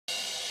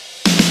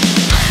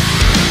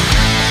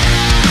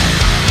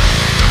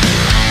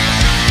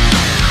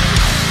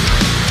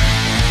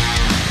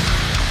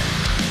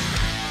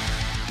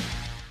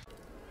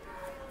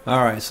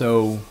Alright,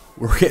 so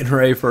we're getting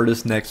ready for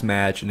this next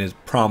match, and it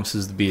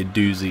promises to be a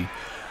doozy.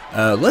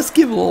 Let's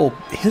give a little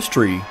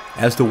history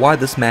as to why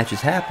this match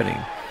is happening.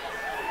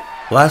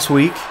 Last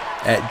week,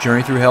 at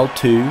Journey Through Hell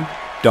 2,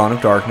 Dawn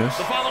of Darkness,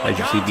 as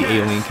you see the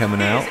alien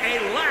coming out,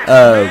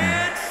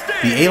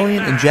 the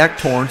alien and Jack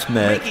Torrance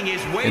met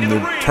in the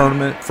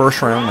tournament first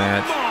round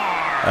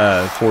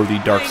match for the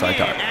Dark Side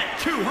title.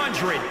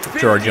 I'm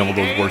sure I jumbled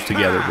those words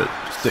together, but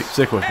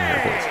stick with me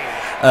here,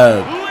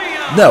 please.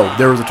 No,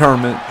 there was a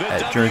tournament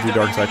at Journey Through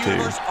Dark Side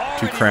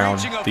 2 to crown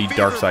the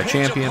Dark Side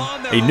champion,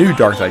 a new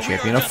Dark Side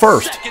champion, a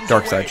first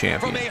Dark Side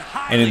champion.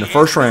 And in the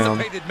first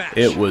round,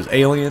 it was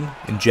Alien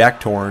and Jack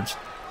Torrance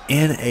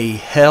in a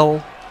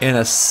Hell in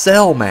a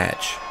Cell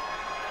match,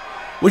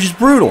 which is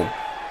brutal.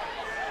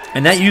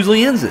 And that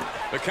usually ends it.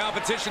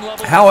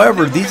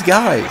 However, these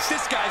guys,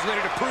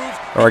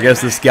 or I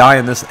guess this guy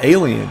and this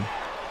alien,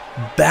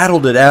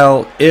 battled it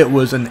out. It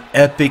was an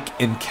epic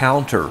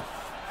encounter.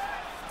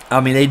 I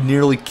mean, they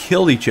nearly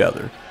killed each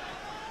other.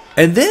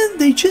 And then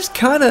they just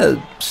kind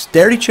of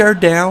stared each other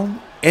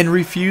down and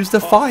refused to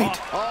fight.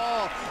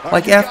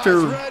 Like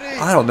after,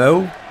 I don't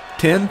know,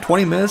 10,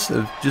 20 minutes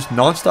of just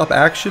nonstop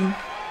action,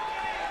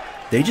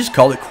 they just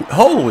called it,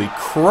 holy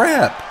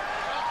crap.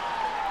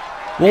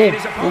 We'll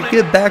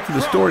get back to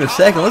the story in a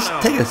second. Let's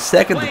take a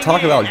second to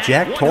talk about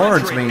Jack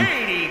Torrance. I mean,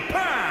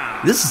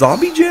 this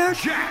zombie Jack?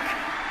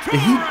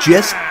 Did he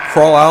just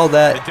crawl out of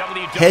that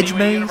hedge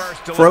maze,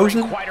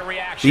 frozen?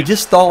 Did he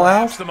just thaw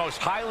out?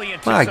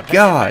 My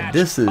God,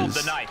 this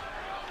is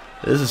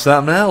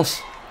something else.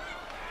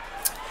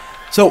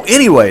 So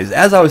anyways,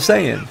 as I was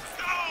saying,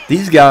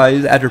 these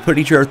guys, after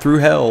putting each other through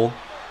hell,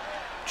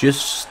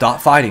 just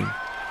stopped fighting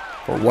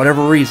for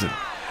whatever reason.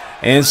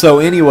 And so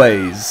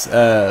anyways,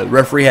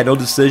 referee had no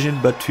decision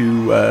but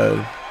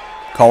to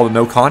call a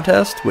no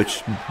contest,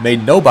 which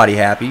made nobody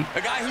happy.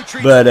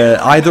 But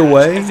either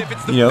way,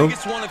 you know,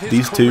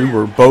 these two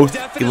were both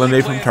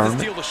eliminated from the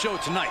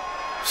tournament.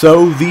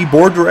 So the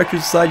board directors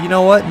decided, you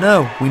know what,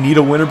 no, we need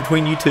a winner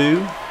between you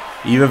two.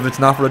 Even if it's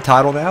not for the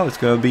title now, it's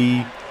going to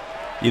be,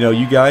 you know,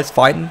 you guys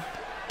fighting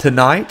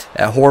tonight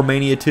at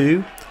HorrorMania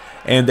 2.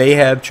 And they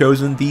have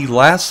chosen the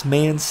last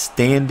man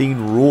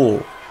standing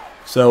rule.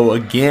 So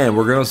again,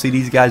 we're going to see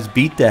these guys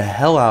beat the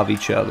hell out of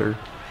each other.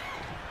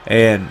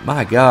 And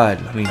my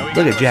God, I mean,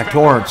 look at Jack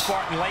Torrance.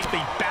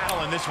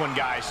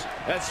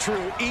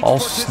 All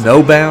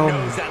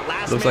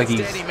snowbound. Looks like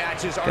he's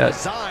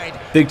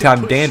got big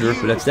time dandruff,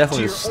 but that's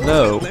definitely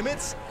snow.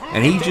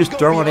 And he's just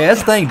throwing it.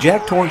 That's the thing,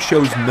 Jack Torrance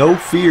shows no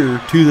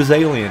fear to this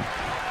alien.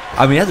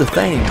 I mean, that's the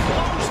thing.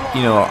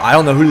 You know, I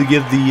don't know who to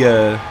give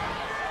the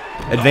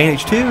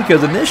advantage to,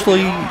 because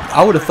initially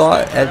I would have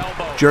thought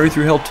at Journey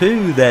Through Hell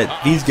 2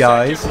 that these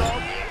guys,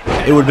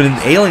 it would have been an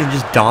alien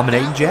just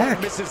dominating Jack.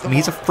 I mean,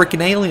 he's a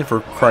freaking alien,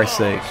 for Christ's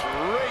sake.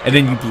 And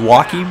then you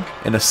lock him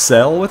in a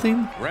cell with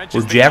him, where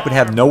Jack would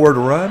have nowhere to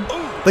run.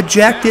 But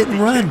Jack didn't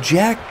run.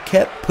 Jack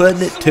kept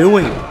putting it to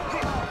him.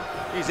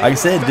 Like I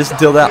said, just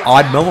until that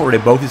odd moment where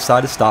they both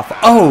decided to stop.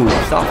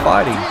 Stop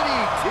fighting.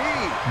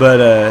 But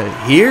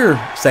here,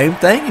 same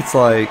thing. It's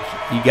like,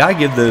 you gotta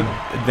give the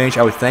advantage,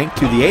 I would think,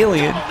 to the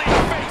alien.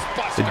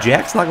 But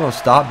Jack's not gonna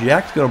stop.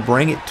 Jack's gonna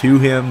bring it to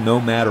him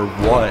no matter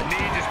what.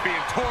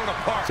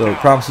 So it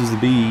promises to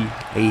be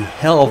a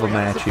hell of a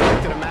match here.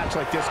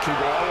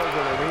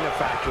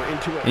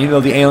 And even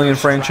though the Alien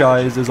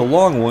franchise is a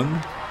long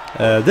one,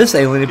 this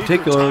alien in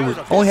particular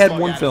only had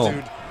one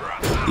film.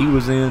 He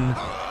was in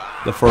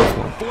the first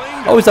one.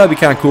 I always thought it'd be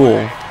kind of cool.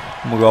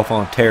 I'm gonna go off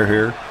on a tear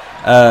here.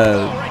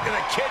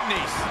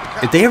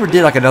 If they ever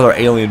did like another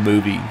Alien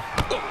movie,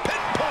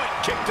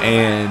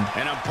 and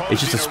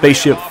it's just a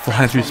spaceship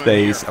flying through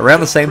space around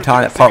the same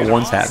time that part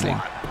 1's happening,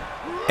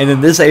 and then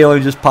this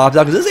alien just pops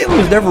out, because this alien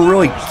was never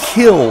really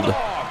killed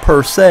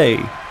per se.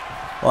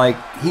 Like,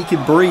 he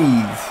could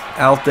breathe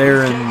out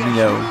there in, you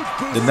know,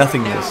 the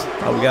nothingness.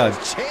 Oh God,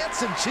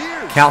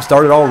 count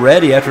started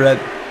already after that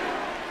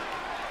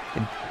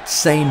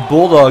insane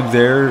bulldog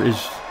there.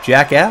 Is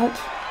Jack out?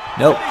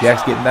 Nope,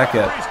 Jack's getting back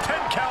up.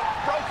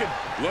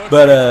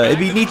 But it'd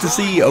be neat to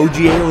see OG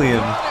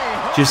Alien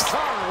just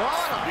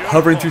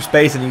hovering through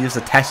space, and he just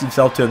attaches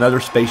himself to another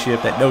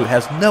spaceship that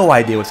has no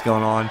idea what's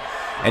going on,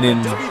 and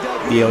then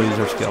the aliens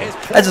are skilled.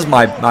 That's just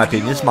my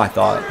opinion. It's my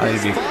thought. I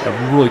think it'd be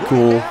a really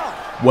cool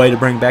way to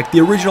bring back the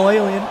original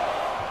Alien,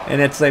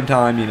 and at the same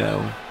time, you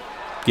know,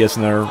 give us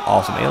another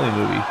awesome Alien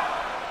movie.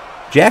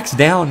 Jack's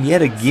down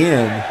yet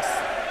again.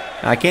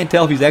 I can't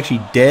tell if he's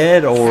actually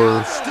dead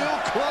or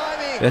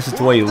that's just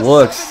the way he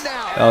looks.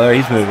 Oh, there,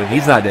 he's moving.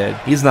 He's not dead.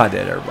 He's not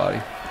dead,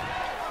 everybody.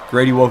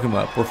 Grady woke him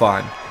up. We're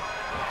fine.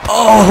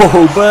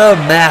 Oh, but a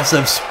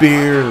massive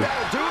spear.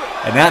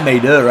 And that may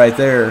do it right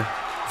there.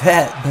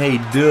 That may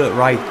do it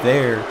right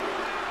there.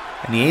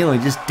 And the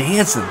alien just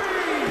dancing.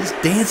 Just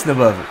dancing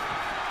above it.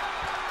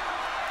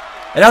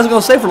 And I was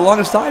going to say, for the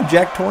longest time,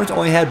 Jack Torrance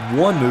only had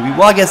one movie.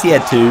 Well, I guess he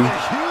had two.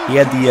 He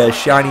had the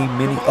shiny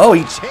mini. Oh,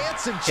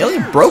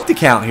 alien broke the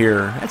count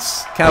here.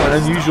 That's kind of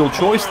an unusual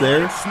choice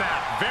there.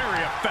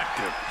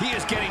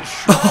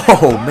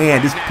 Oh,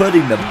 man, just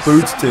putting the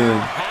boots to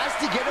him.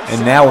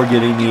 And now we're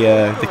getting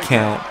the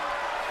count.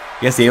 I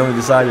guess the alien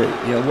decided,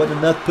 wasn't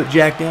enough to put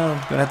Jack down.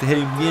 Gonna have to hit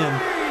him again.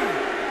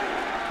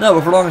 No,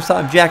 but for the longest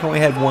time, Jack only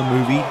had one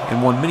movie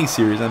and one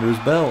miniseries under his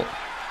belt.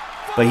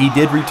 But he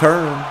did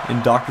return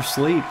in Dr.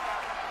 Sleep.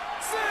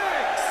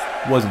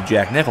 Wasn't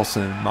Jack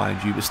Nicholson,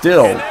 mind you, but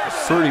still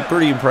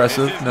pretty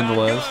impressive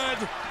nonetheless.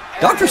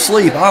 Dr.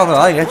 Sleep, I don't know,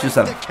 I think that's just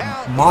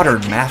a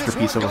modern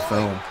masterpiece of a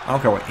film. I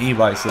don't care what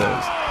anybody says.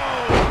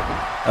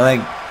 I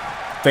think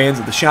fans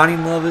of The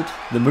Shining love it,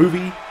 the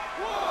movie.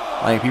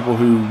 I think people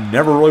who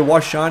never really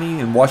watched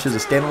Shining and watched it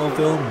as a standalone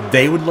film,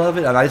 they would love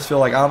it. And I just feel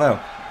like, I don't know.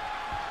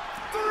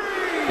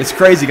 It's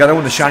crazy. I know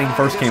when The Shining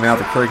first came out,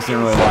 the critics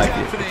didn't really like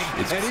it.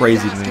 It's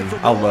crazy to me.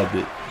 I loved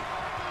it.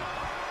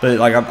 But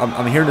like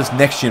I'm hearing this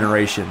next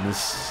generation,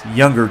 this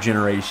younger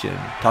generation,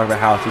 talk about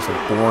how it's just a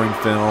boring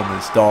film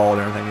and stalled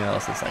and everything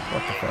else. It's like,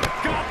 what the fuck?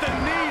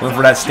 Went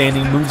for that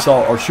standing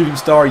moonsault or shooting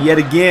star yet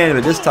again,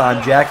 but this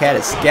time Jack had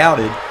it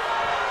scouted.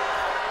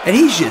 And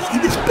he just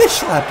bitch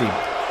slapped him.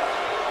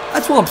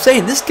 That's what I'm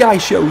saying. This guy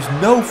shows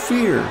no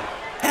fear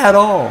at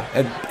all.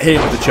 And hit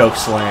him with the choke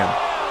slam.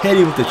 Hit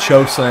him with the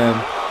choke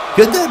slam.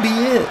 Could that be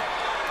it?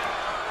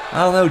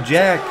 I don't know.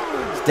 Jack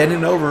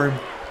standing over him.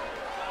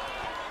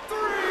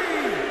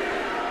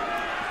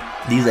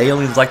 These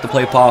aliens like to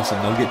play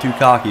possum. Don't get too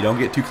cocky. Don't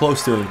get too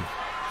close to him.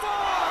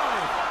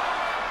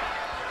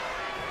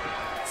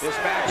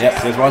 Yep,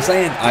 that's what I'm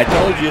saying. I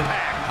told you.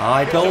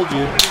 I told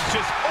you.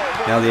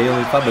 Now the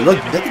alien fight. But look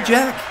at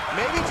Jack.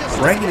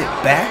 Bringing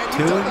it back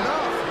to him.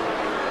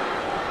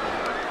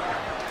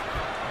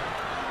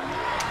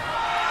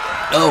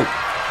 Oh.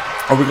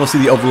 Are we going to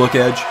see the Overlook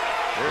Edge?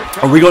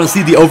 Are we going to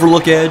see the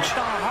Overlook Edge?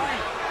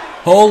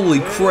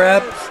 Holy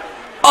crap.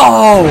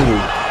 Oh.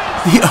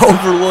 The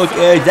Overlook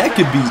Edge. That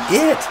could be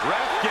it.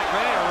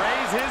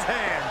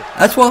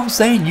 That's what I'm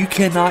saying. You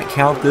cannot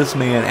count this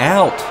man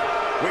out.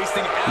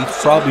 He's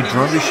probably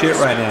drunk as shit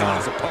right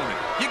now.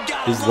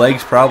 His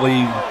legs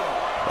probably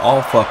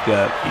all fucked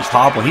up. He's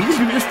hobbling. He's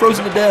just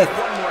frozen to death.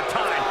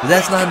 But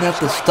that's not enough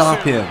to stop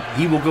him.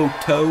 He will go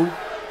toe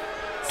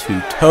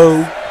to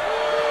toe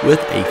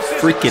with a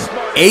freaking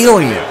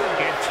alien.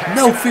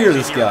 No fear,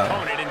 this guy.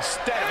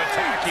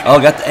 Oh,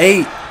 got the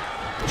 8.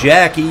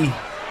 Jackie.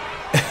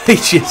 He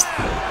just,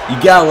 you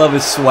gotta love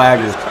his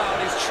swagger.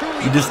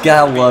 You just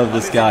gotta love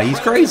this guy. He's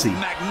crazy.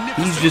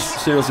 He's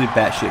just seriously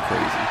batshit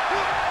crazy.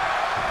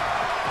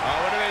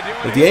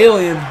 But the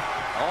alien,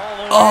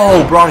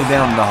 oh, brought him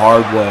down the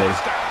hard way.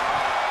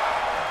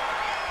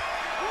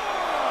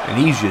 And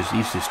he's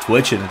just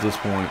twitching at this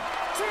point.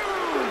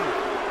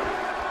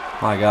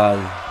 My God.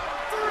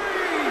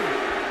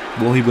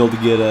 Will he be able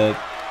to get a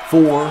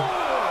 4,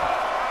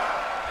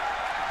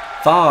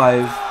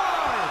 5?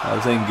 I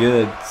was saying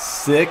good.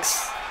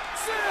 6,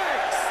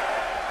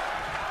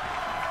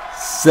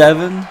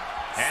 7.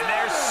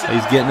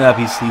 He's getting up.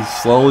 He's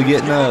slowly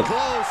getting up.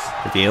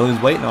 But the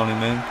alien's waiting on him,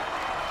 man.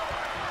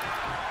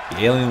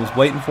 The alien was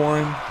waiting for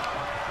him.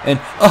 And,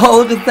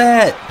 oh, look at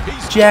that.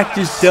 Jack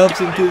just dumps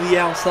him to the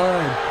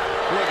outside.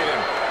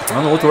 I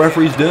don't know what the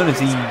referee's doing. Is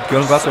he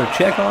going to go out there and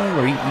check on him?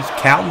 Or he's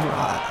counting?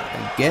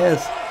 I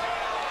guess.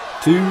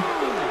 2.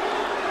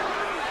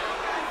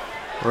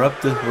 We're up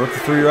to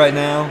 3 right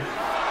now.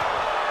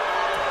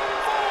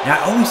 Now,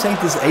 I always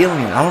think this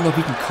alien, I don't know if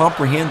he can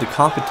comprehend the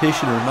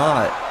competition or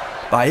not,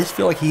 but I just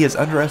feel like he has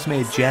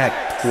underestimated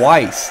Jack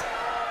twice.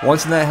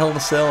 Once in that Hell in a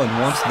Cell and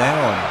once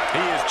now.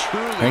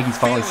 I think he's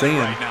finally seeing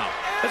him.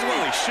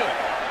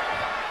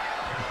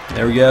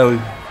 There we go.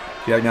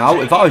 Jack, now,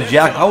 if I was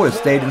Jack, I would have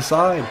stayed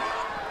inside.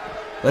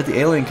 Let the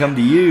alien come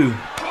to you.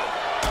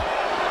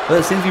 But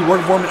it seems to be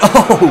working for him.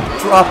 Oh,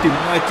 dropped him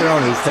right there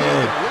on his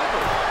head.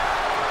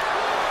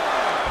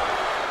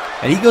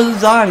 And he goes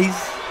inside.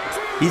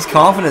 He's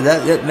confident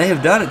that may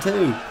have done it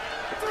too.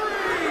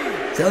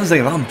 See, I was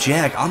thinking, if I'm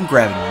Jack, I'm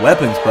grabbing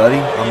weapons, buddy.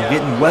 I'm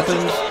getting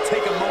weapons.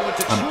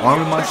 I'm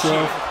arming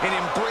myself. And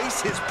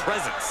embrace his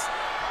presence.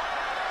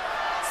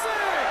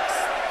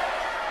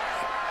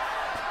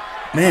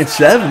 Man,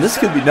 7. This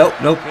could be nope.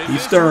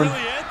 He's stirring.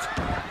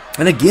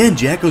 And again,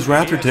 Jack goes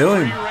right there to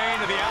him.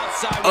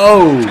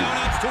 Oh,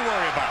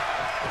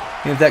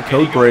 he has that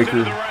code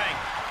breaker.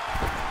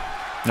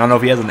 I don't know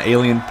if he has an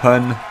alien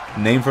pun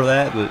name for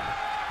that, but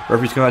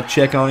referee's going to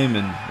check on him,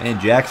 and man,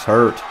 Jack's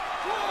hurt.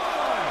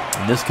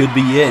 And this could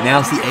be it. Now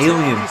it's the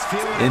alien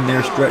in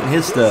there strutting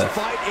his stuff.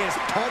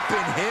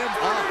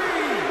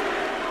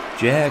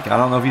 Jack, I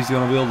don't know if he's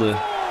going to be able to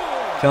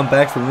come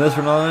back from this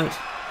or not.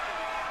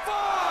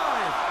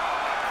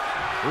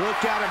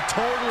 Look at him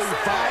totally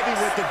vibing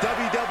with the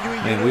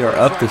WWE. Man, we are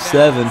up to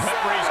 7.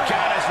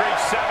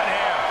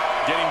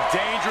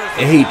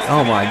 8.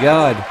 Oh my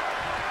God.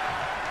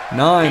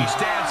 9.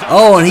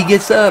 Oh, and he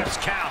gets up.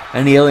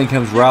 And the alien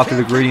comes right through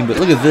the greeting. But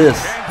look at this.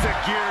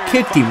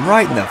 Kicked him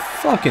right in the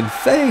fucking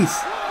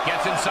face.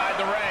 Gets inside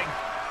the ring.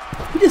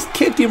 He just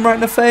kicked him right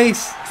in the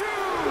face.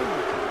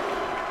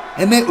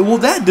 And man, will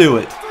that do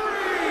it?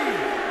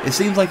 It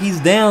seems like he's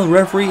down. The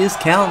referee is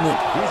counting it.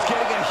 He's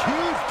getting a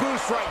huge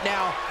boost right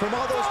now from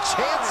all those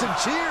chants and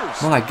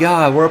cheers. My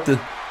God, we're up to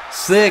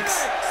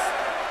 6.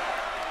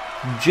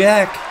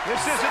 Jack.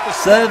 This isn't the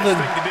 7. thing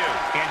to do.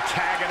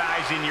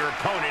 Antagonizing your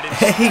opponent and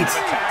 8.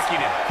 attacking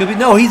him. Could be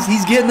no.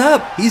 He's getting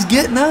up. He's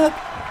getting up.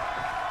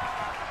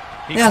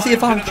 He Yeah. See,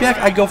 if I'm climbs into the Jack,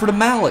 ring. I'd go for the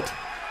mallet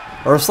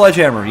or a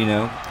sledgehammer. You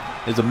know,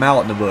 there's a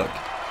mallet in the book.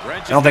 I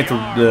don't think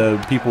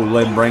the people would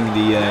let him bring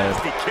the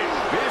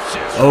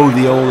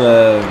the old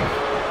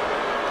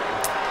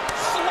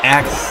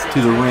axe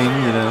to the ring.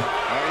 You know.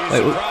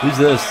 Wait, who's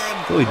this?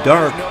 It's really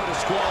dark.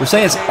 We're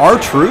saying it's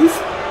R-Truth?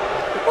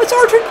 What's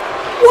R-Truth?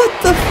 What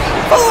the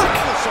fuck?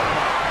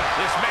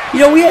 You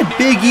know, we had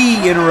Big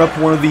E interrupt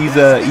one of these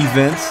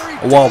events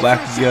a while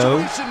back ago,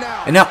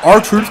 and now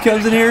R-Truth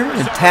comes in here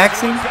and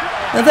attacks him?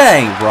 Now that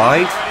ain't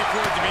right.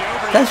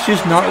 That's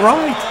just not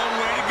right.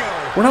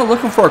 We're not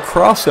looking for a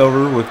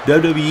crossover with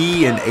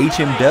WWE and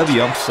HMW.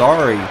 I'm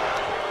sorry.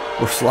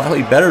 We're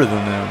slightly better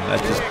than them.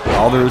 That's just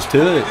all there is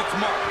to it.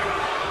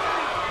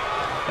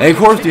 And of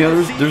course, you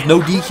know, there's no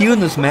DQ in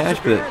this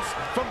match, but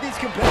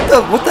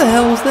what the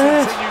hell was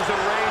that?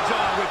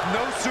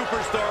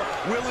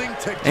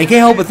 And you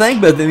can't help but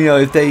think, but then, you know,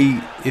 if the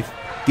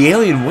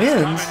alien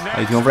wins,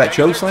 he's going for that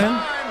choke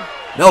slam.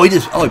 No, he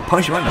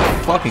punched him right in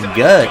the fucking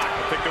gut.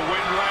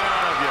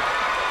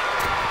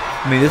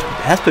 I mean, this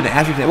has been an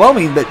asterisk. Well, I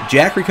mean, but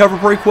Jack recovered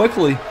pretty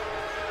quickly.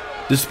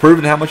 Just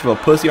proving how much of a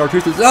pussy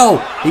R-Truth is. Oh,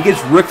 he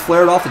gets Ric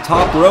Flaired off the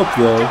top rope,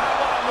 though.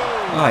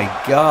 My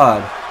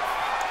God.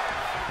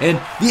 And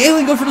the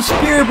alien goes for the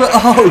spear, but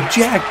oh,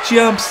 Jack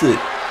jumps it.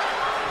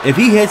 If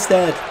he hits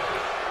that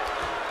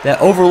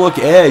overlook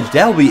edge,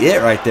 that will be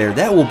it right there.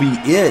 That will be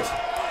it.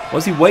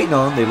 What's he waiting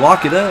on? They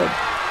lock it up.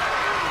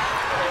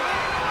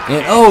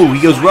 And oh, he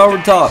goes right over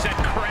the top.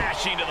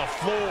 Crashing to the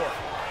floor.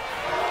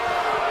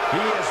 He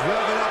is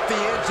revving up the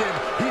engine.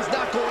 He's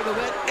not going to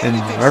let And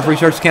anything the referee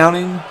starts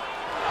counting.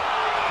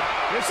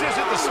 This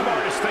isn't the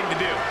smartest thing to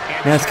do.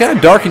 Now it's kind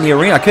of dark in the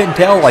arena. I couldn't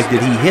tell, like,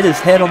 did he hit his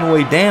head on the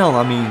way down?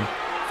 I mean,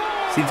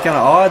 seems kind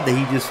of odd that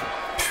he just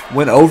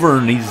went over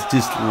and he's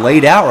just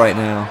laid out right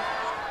now.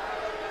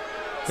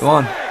 Come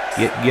on,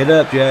 get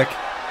up, Jack.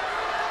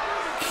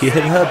 Get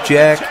up,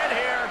 Jack.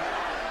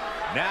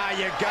 Now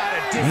you got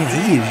it.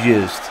 Man, he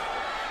is just.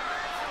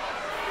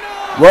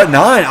 What, 9?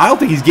 I don't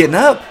think he's getting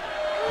up.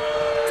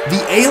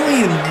 The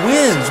alien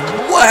wins.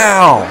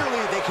 Wow.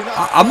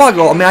 I'm not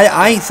going. I mean,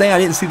 I ain't saying I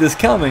didn't see this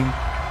coming,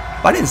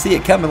 but I didn't see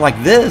it coming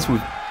like this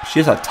with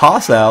just a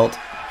toss out.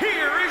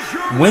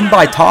 Win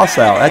by toss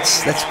out.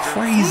 That's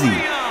crazy.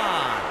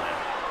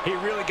 He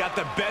really got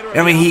the better.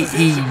 I mean, he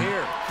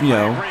you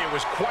know, It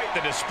was quite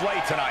the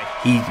display tonight.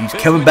 he's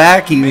coming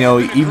back. He, you know,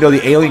 even though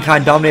the alien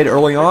kind of dominated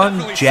early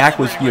on, Jack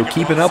was, you know,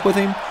 keeping up with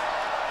him.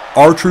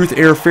 R-Truth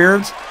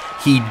interference.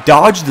 He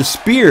dodged the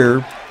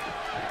spear,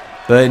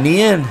 but in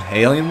the end,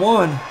 alien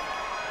won.